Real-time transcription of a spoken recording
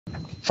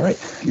All right,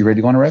 you ready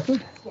to go on a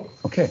record?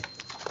 Okay.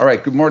 All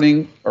right, good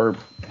morning, good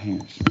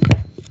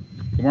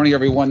morning,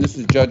 everyone. This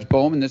is Judge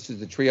Bowman. This is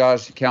the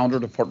triage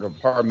calendar for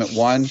Department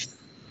 1.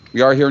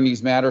 We are hearing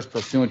these matters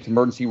pursuant to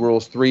Emergency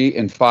Rules 3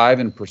 and 5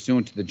 and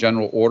pursuant to the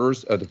general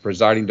orders of the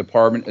presiding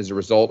department as a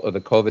result of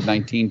the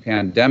COVID-19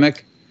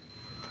 pandemic.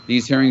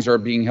 These hearings are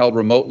being held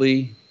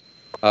remotely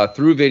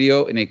through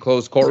video in a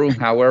closed courtroom.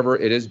 However,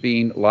 it is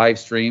being live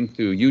streamed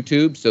through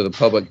YouTube, so the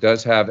public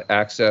does have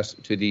access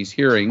to these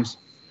hearings.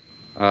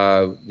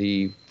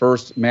 The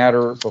first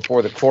matter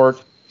before the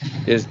court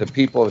is the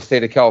people of the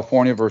state of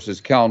California versus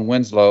Kellen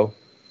Winslow.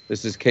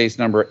 This is case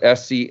number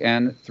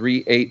SCN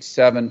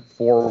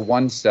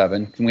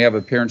 387417. Can we have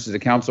appearances of the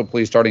council,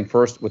 please, starting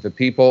first with the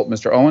people?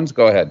 Mr. Owens,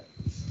 go ahead.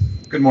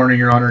 Good morning,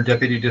 Your Honor.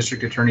 Deputy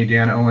District Attorney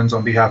Dan Owens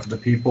on behalf of the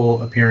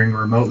people, appearing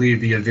remotely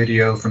via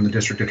video from the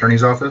District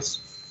Attorney's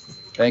office.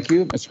 Thank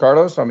you. Mr.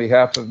 Carlos, on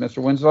behalf of Mr.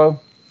 Winslow.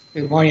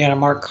 Good morning, I'm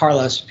Mark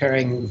Carlos,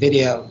 appearing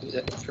via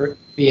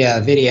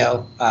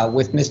video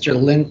with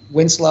Mr.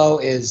 Winslow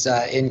is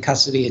in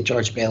custody at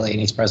George Bailey, and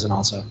he's present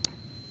also.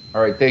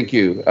 All right, thank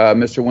you.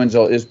 Mr.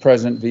 Winslow is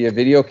present via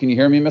video. Can you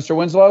hear me, Mr.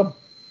 Winslow?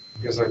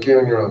 Yes, I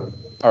can, Your Honor.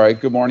 All right,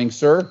 good morning,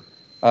 sir.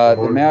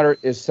 The matter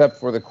is set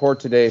for the court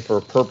today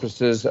for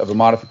purposes of a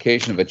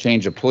modification of a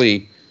change of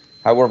plea.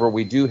 However,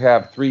 we do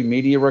have 3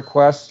 media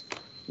requests.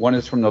 One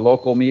is from the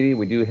local media.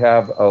 We do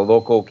have a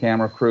local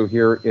camera crew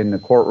here in the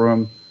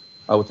courtroom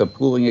with a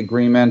pooling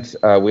agreement.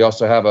 We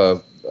also have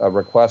a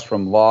request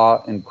from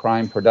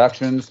Law&Crime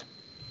Productions.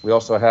 We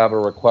also have a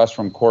request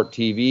from Court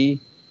TV.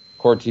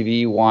 Court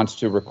TV wants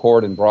to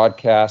record and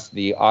broadcast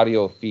the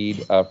audio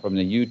feed from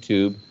the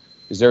YouTube.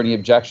 Is there any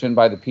objection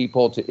by the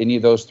people to any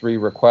of those 3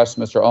 requests,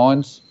 Mr.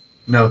 Owens?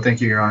 No,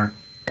 thank you, Your Honor.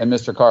 And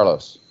Mr.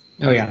 Carlos?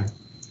 No, Your Honor.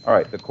 All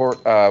right, the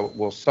court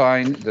will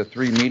sign the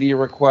 3 media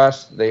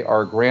requests. They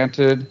are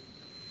granted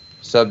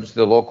subject to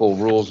the local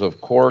rules of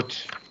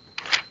court,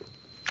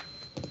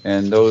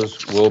 and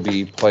those will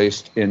be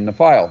placed in the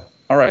file.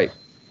 All right.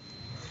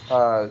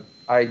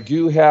 I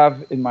do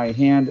have in my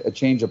hand a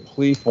change of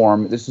plea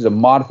form. This is a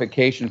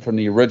modification from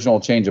the original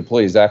change of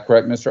plea. Is that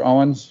correct, Mr.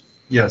 Owens?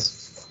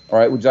 Yes. All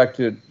right. Would you like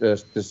to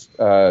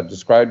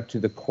describe to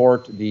the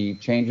court the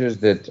changes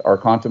that are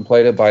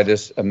contemplated by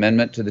this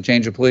amendment to the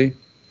change of plea?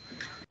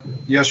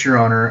 Yes, Your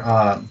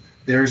Honor.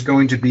 There's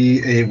going to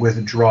be a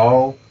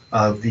withdrawal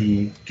of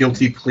the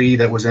guilty plea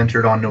that was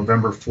entered on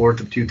November 4th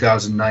of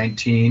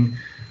 2019,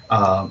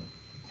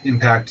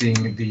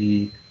 impacting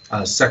the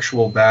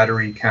sexual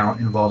battery count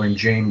involving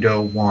Jane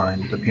Doe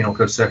 1, the Penal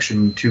Code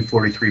Section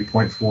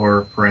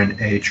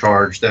 243.4 (a)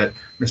 charge that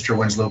Mr.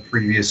 Winslow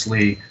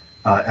previously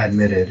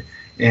admitted.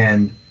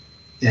 And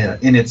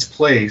in its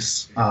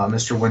place,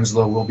 Mr.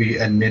 Winslow will be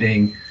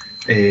admitting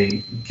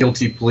a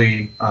guilty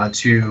plea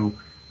to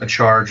a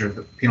charge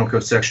of Penal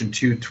Code Section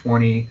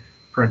 220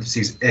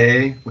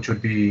 (a), which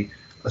would be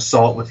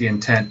assault with the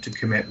intent to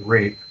commit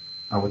rape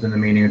within the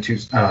meaning of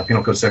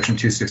Penal Code Section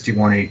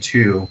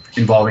 261A2,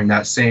 involving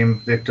that same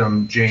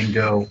victim, Jane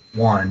Doe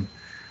 1.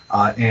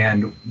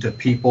 And the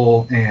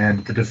people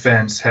and the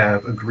defense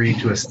have agreed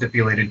to a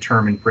stipulated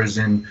term in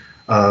prison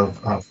of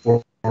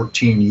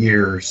 14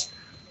 years,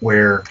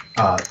 where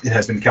it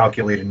has been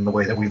calculated in the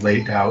way that we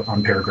laid out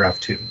on paragraph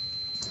 2.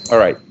 All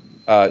right.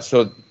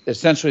 So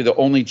essentially the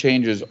only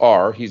changes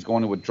are he's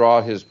going to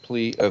withdraw his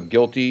plea of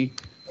guilty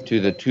to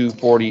the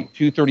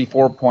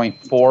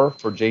 234.4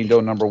 for Jane Doe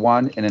number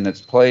 1, and in its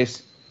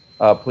place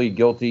plead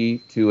guilty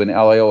to an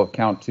LAO of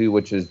count 2,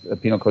 which is a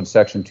Penal Code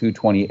Section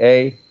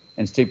 220A,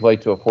 and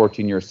stipulate to a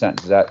 14-year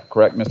sentence. Is that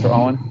correct, Mr.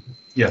 Owen?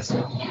 Yes.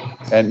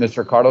 And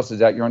Mr. Carlos, is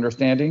that your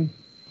understanding?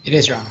 It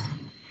is, Your Honor.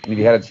 And have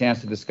you had a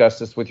chance to discuss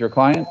this with your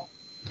client?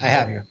 I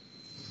have here.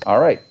 All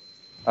right.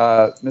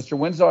 Mr.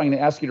 Winslow, I'm going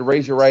to ask you to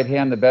raise your right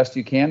hand the best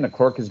you can. The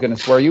clerk is going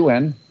to swear you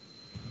in.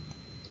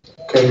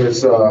 Okay,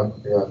 it's, yeah.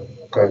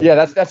 Okay.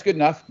 Yeah, that's good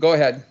enough. Go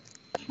ahead.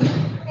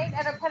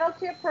 Under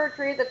penalty of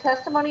perjury, the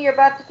testimony you're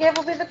about to give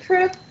will be the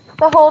truth,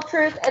 the whole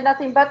truth, and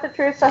nothing but the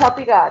truth, so help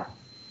you God.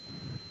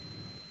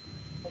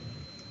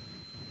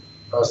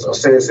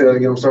 Say that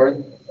again, I'm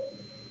sorry.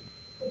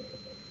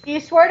 Do you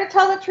swear to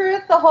tell the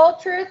truth, the whole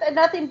truth, and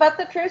nothing but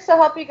the truth, so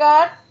help you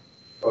God?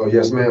 Oh,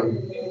 yes, ma'am.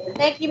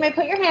 Thank you. You may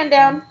put your hand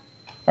down.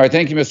 All right,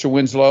 thank you, Mr.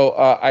 Winslow.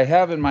 I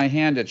have in my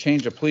hand a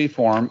change of plea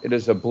form. It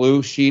is a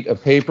blue sheet of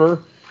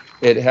paper.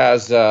 It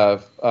has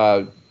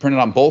printed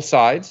on both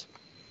sides.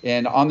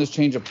 And on this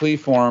change of plea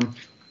form,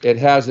 it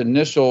has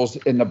initials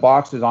in the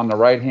boxes on the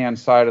right-hand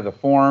side of the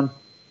form.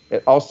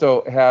 It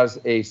also has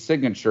a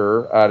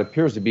signature. It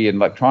appears to be an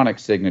electronic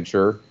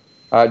signature.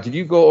 Did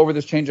you go over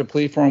this change of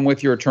plea form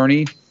with your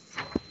attorney?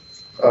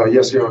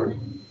 Yes, Your Honor.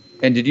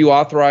 And did you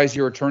authorize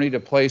your attorney to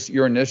place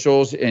your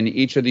initials in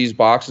each of these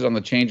boxes on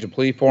the change of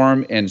plea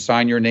form and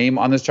sign your name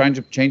on this change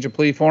of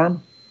plea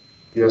form?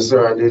 Yes,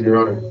 sir, I did, Your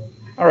Honor.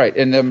 All right.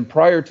 And then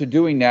prior to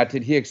doing that,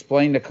 did he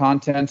explain the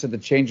contents of the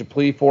change of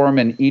plea form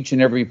in each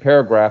and every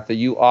paragraph that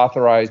you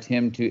authorized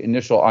him to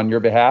initial on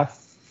your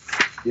behalf?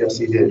 Yes,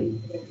 he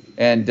did.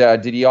 And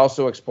did he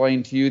also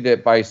explain to you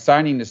that by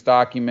signing this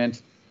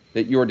document,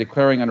 that you are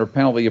declaring under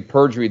penalty of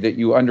perjury that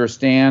you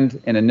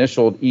understand and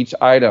initialed each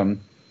item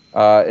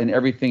and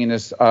everything in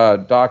this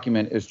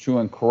document is true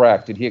and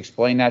correct. Did he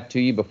explain that to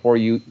you before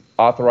you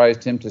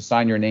authorized him to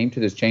sign your name to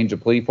this change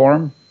of plea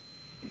form?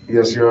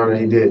 Yes, Your Honor,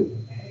 he did.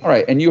 All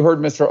right, and you heard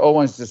Mr.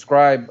 Owens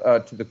describe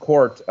to the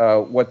court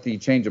what the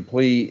change of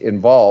plea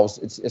involves.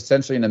 It's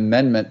essentially an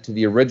amendment to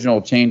the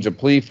original change of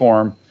plea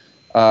form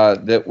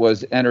that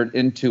was entered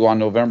into on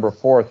November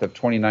 4th of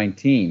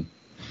 2019.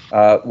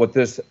 What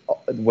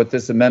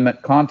this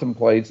amendment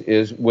contemplates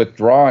is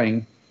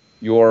withdrawing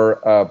your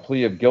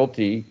plea of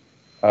guilty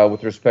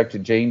with respect to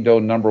Jane Doe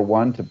number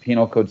 1 to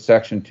Penal Code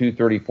Section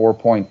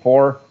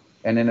 234.4,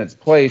 and in its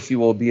place you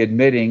will be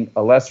admitting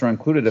a lesser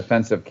included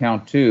offense of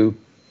count 2,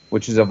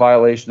 which is a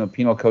violation of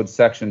Penal Code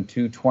Section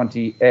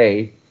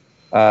 220A.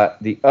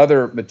 The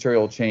other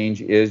material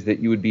change is that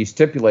you would be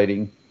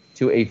stipulating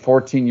to a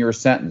 14-year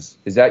sentence.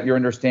 Is that your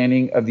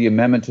understanding of the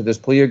amendment to this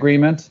plea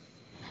agreement?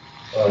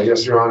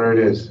 Yes, Your Honor, it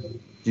is.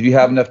 Did you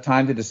have enough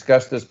time to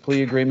discuss this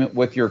plea agreement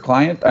with your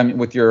client,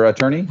 with your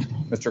attorney,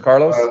 Mr.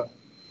 Carlos?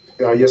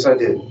 Yes, I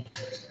did.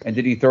 And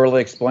did he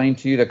thoroughly explain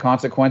to you the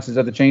consequences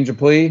of the change of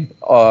plea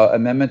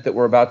amendment that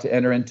we're about to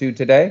enter into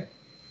today?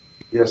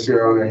 Yes,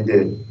 Your Honor, he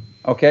did.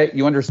 Okay,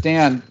 you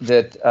understand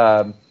that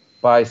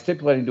by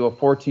stipulating to a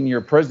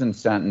 14-year prison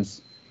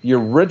sentence, the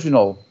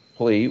original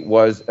plea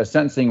was a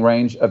sentencing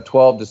range of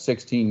 12 to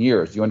 16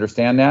 years. You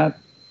understand that?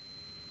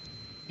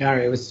 Your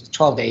Honor, it was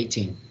 12 to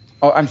 18.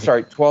 Oh, I'm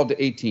sorry, 12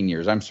 to 18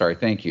 years. I'm sorry,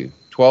 thank you.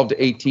 12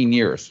 to 18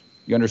 years.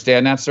 You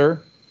understand that,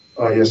 sir?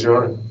 Yes,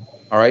 Your Honor.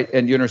 All right,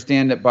 and you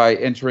understand that by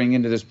entering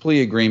into this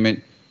plea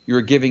agreement,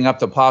 you're giving up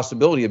the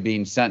possibility of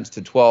being sentenced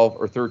to 12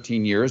 or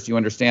 13 years. Do you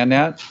understand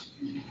that?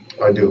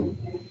 I do.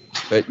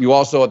 But you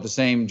also at the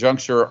same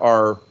juncture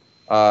are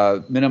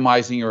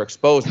minimizing your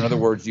exposure. In other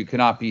words, you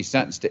cannot be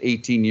sentenced to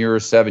 18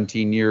 years,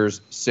 17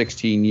 years,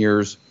 16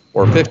 years,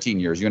 or 15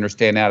 years. You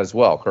understand that as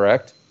well,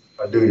 correct?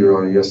 I do, Your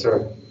Honor. Yes,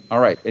 sir. All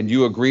right, and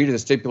you agree to the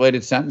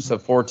stipulated sentence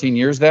of 14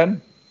 years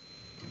then?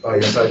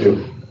 Yes, I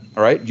do.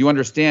 All right, do you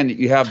understand that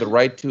you have the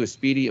right to a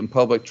speedy and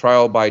public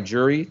trial by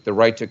jury, the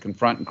right to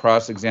confront and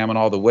cross-examine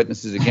all the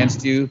witnesses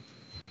against you,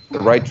 the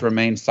right to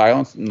remain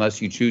silent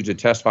unless you choose to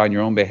testify on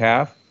your own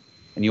behalf,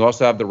 and you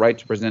also have the right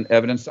to present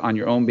evidence on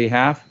your own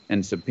behalf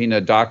and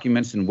subpoena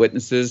documents and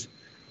witnesses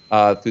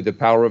through the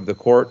power of the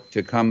court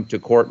to come to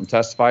court and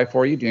testify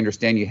for you? Do you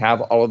understand you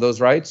have all of those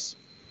rights?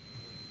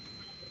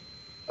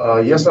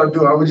 Yes, I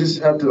do. I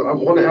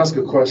want to ask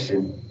a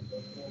question.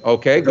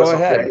 Okay, go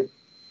ahead. Okay.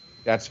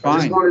 That's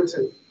fine.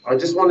 I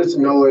just wanted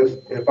to know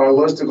if I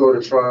was to go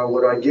to trial,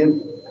 would I get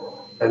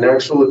an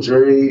actual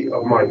jury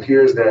of my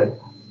peers that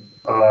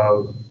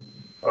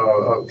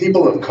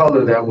people of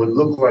color that would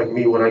look like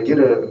me? Would I get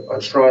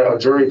a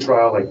jury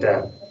trial like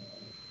that?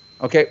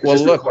 Okay, well,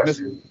 look,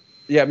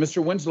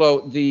 Mr.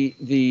 Winslow,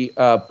 the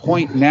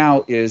point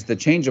now is the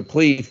change of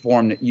plea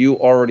form that you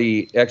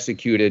already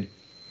executed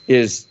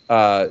is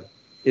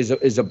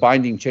a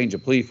binding change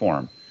of plea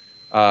form.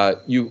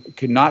 You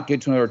cannot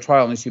get to another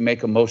trial unless you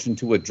make a motion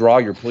to withdraw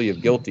your plea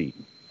of guilty.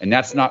 And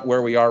that's not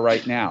where we are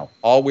right now.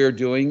 All we're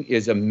doing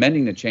is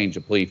amending the change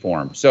of plea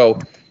form. So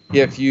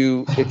if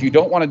you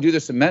don't want to do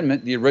this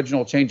amendment, the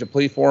original change of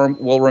plea form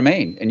will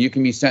remain and you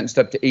can be sentenced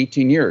up to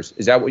 18 years.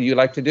 Is that what you'd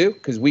like to do?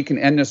 Because we can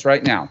end this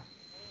right now.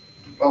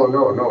 Oh,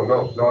 no,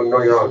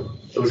 Your Honor.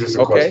 It was just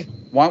a question.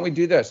 Okay, why don't we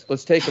do this?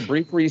 Let's take a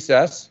brief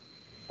recess.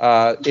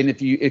 And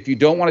if you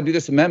don't want to do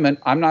this amendment,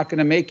 I'm not going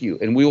to make you,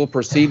 and we will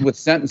proceed with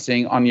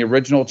sentencing on the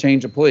original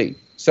change of plea.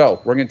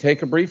 So we're going to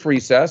take a brief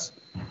recess.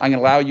 I'm going to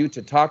allow you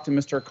to talk to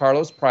Mr.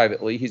 Carlos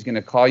privately. He's going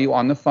to call you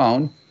on the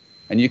phone,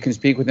 and you can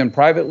speak with him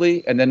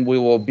privately, and then we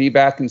will be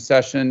back in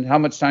session. How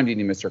much time do you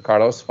need, Mr.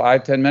 Carlos?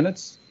 5, 10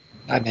 minutes?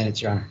 5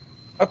 minutes, Your Honor.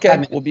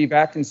 Okay, we'll be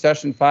back in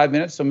session 5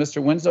 minutes. So,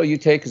 Mr. Winslow, you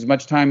take as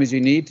much time as you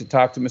need to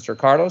talk to Mr.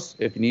 Carlos.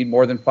 If you need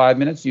more than 5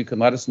 minutes, you can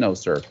let us know,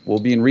 sir. We'll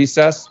be in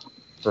recess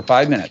for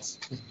 5 minutes.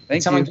 Thank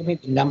you. Someone give me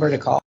the number to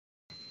call.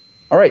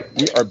 All right,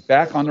 we are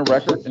back on the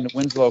record in the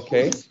Winslow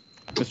case.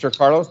 Mr.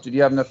 Carlos, did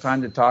you have enough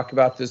time to talk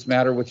about this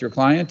matter with your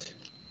client?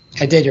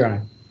 I did, Your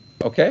Honor.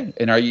 Okay,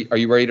 and are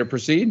you ready to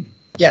proceed?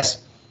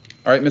 Yes.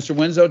 All right, Mr.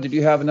 Winslow, did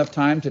you have enough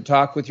time to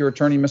talk with your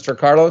attorney, Mr.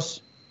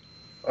 Carlos?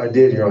 I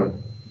did, Your Honor.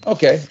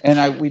 Okay,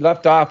 and we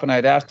left off and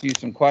I'd asked you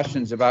some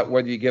questions about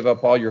whether you give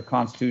up all your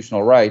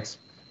constitutional rights.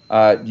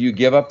 Do you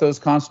give up those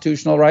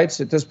constitutional rights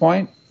at this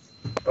point?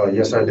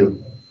 Yes, I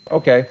do.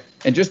 Okay,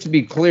 and just to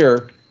be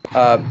clear,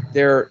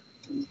 there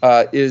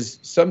is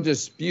some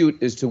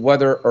dispute as to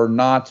whether or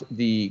not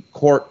the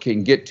court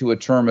can get to a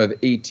term of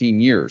 18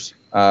 years.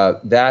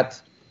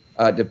 That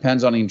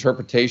depends on the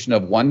interpretation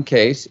of one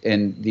case,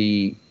 and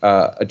the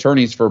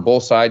attorneys for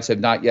both sides have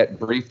not yet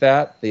briefed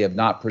that. They have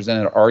not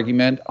presented an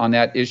argument on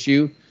that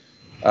issue.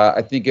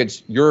 I think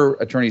it's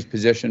your attorney's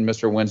position,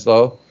 Mr.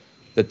 Winslow,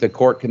 that the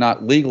court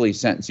cannot legally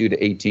sentence you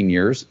to 18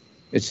 years.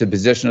 It's the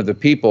position of the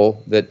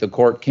people that the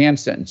court can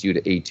sentence you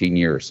to 18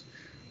 years.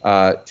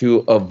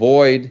 To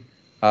avoid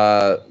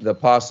the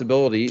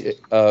possibility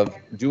of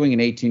doing an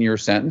 18-year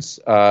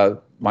sentence,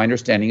 my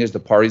understanding is the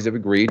parties have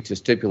agreed to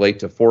stipulate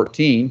to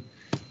 14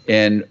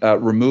 and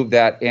remove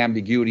that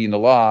ambiguity in the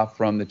law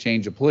from the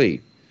change of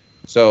plea.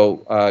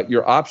 So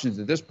your options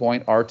at this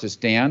point are to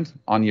stand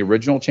on the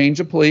original change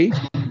of plea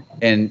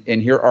and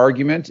hear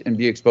argument and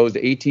be exposed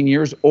to 18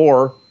 years,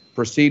 or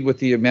proceed with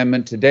the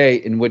amendment today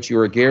in which you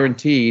are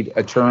guaranteed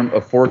a term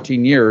of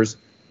 14 years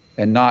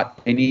and not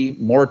any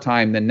more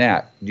time than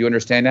that. Do you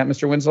understand that,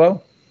 Mr.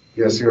 Winslow?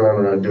 Yes, Your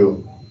Honor, I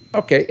do.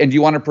 Okay, and do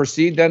you want to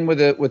proceed then with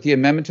the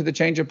amendment to the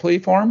change of plea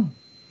form?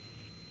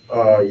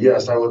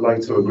 Yes, I would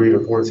like to agree to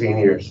 14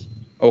 years.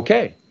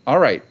 Okay, all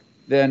right.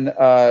 Then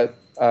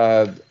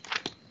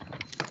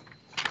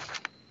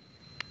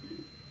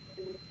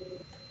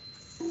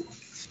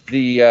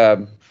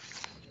the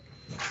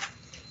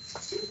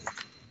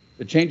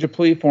change of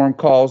plea form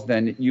calls,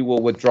 then you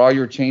will withdraw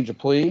your change of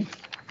plea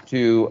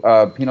to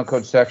Penal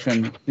Code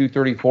Section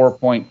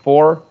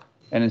 234.4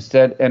 and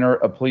instead enter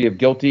a plea of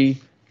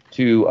guilty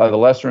to the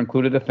lesser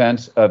included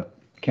offense of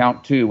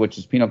count 2, which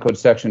is Penal Code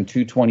Section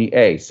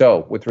 220A.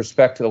 So with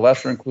respect to the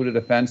lesser included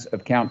offense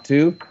of count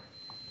 2,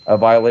 a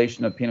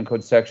violation of Penal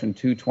Code Section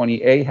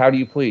 220A, how do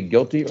you plead?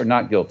 Guilty or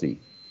not guilty?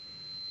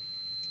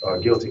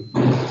 Guilty.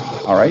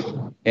 All right.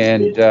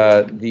 And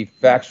the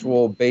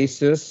factual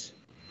basis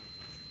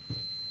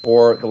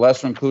for the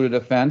lesser included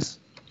offense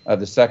of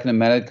the second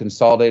amended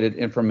consolidated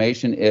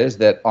information is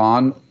that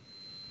on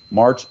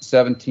March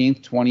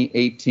 17th,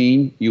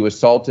 2018, you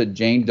assaulted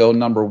Jane Doe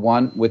number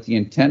 1 with the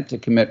intent to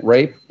commit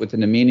rape within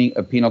the meaning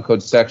of Penal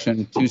Code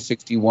Section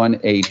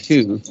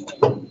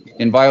 261A2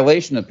 in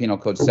violation of Penal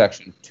Code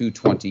Section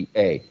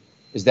 220A.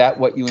 Is that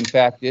what you in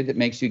fact did that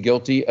makes you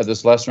guilty of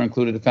this lesser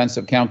included offense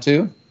of count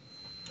 2?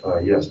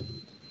 Yes.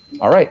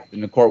 All right.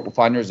 Then the court will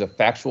find there's a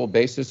factual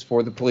basis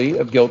for the plea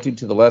of guilty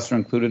to the lesser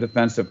included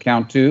offense of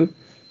count 2,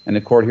 and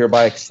the court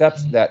hereby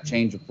accepts that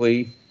change of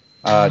plea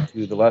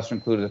to the lesser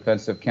included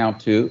offense of count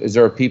 2. Is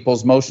there a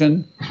people's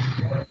motion?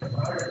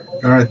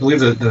 I believe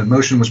that the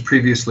motion was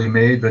previously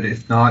made, but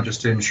if not,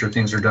 just to ensure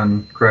things are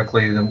done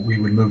correctly, then we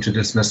would move to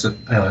dismiss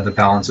the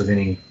balance of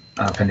any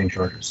pending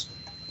charges.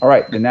 All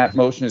right, then that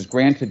motion is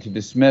granted to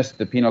dismiss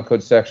the Penal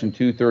Code Section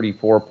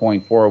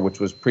 234.4, which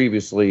was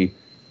previously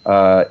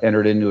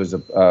entered into as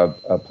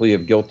a plea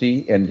of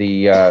guilty, and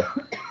the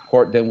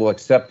court then will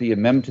accept the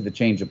amendment to the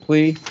change of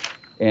plea,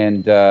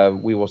 and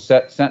we will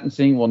set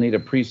sentencing. We'll need a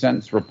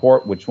pre-sentence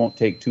report, which won't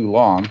take too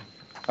long.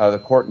 The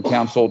court and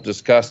counsel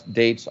discussed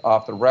dates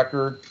off the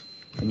record,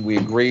 and we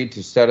agreed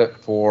to set it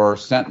for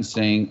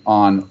sentencing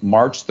on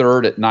March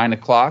 3rd at 9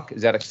 o'clock.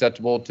 Is that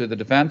acceptable to the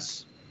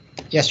defense?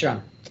 Yes, Your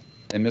Honor.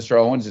 And Mr.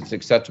 Owens, it's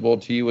acceptable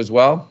to you as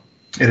well?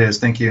 It is.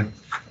 Thank you.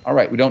 All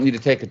right, we don't need to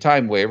take a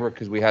time waiver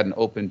because we had an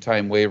open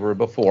time waiver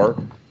before.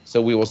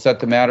 So we will set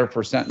the matter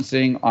for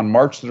sentencing on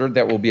March 3rd.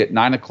 That will be at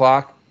 9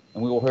 o'clock,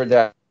 and we will hear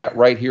that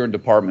right here in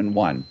Department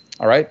 1.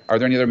 All right, are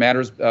there any other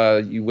matters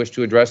you wish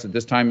to address at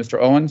this time, Mr.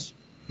 Owens?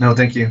 No,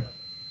 thank you.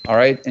 All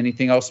right,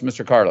 anything else,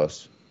 Mr.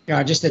 Carlos?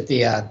 Yeah, just that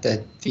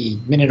the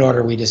minute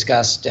order we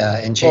discussed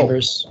in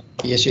chambers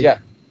be issued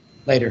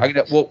later.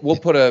 We'll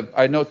put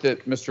I note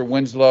that Mr.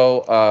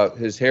 Winslow,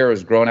 his hair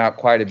has grown out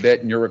quite a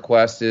bit, and your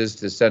request is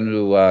to send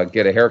him to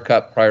get a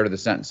haircut prior to the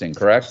sentencing,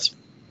 correct?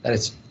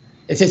 It's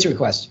his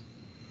request.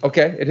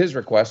 Okay, at his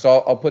request.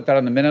 I'll put that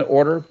on the minute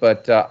order,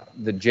 but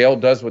the jail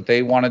does what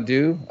they want to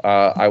do.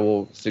 I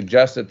will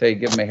suggest that they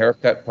give him a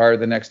haircut prior to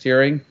the next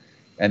hearing,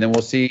 and then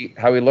we'll see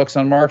how he looks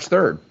on March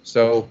 3rd.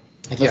 So,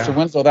 Mr.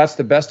 Winslow, that's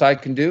the best I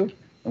can do,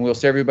 and we'll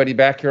see everybody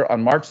back here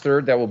on March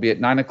 3rd. That will be at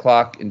 9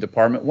 o'clock in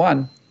Department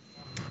 1.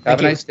 Have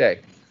a nice day.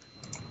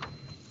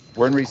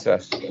 We're in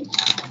recess.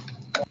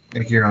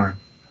 Thank you, Your Honor.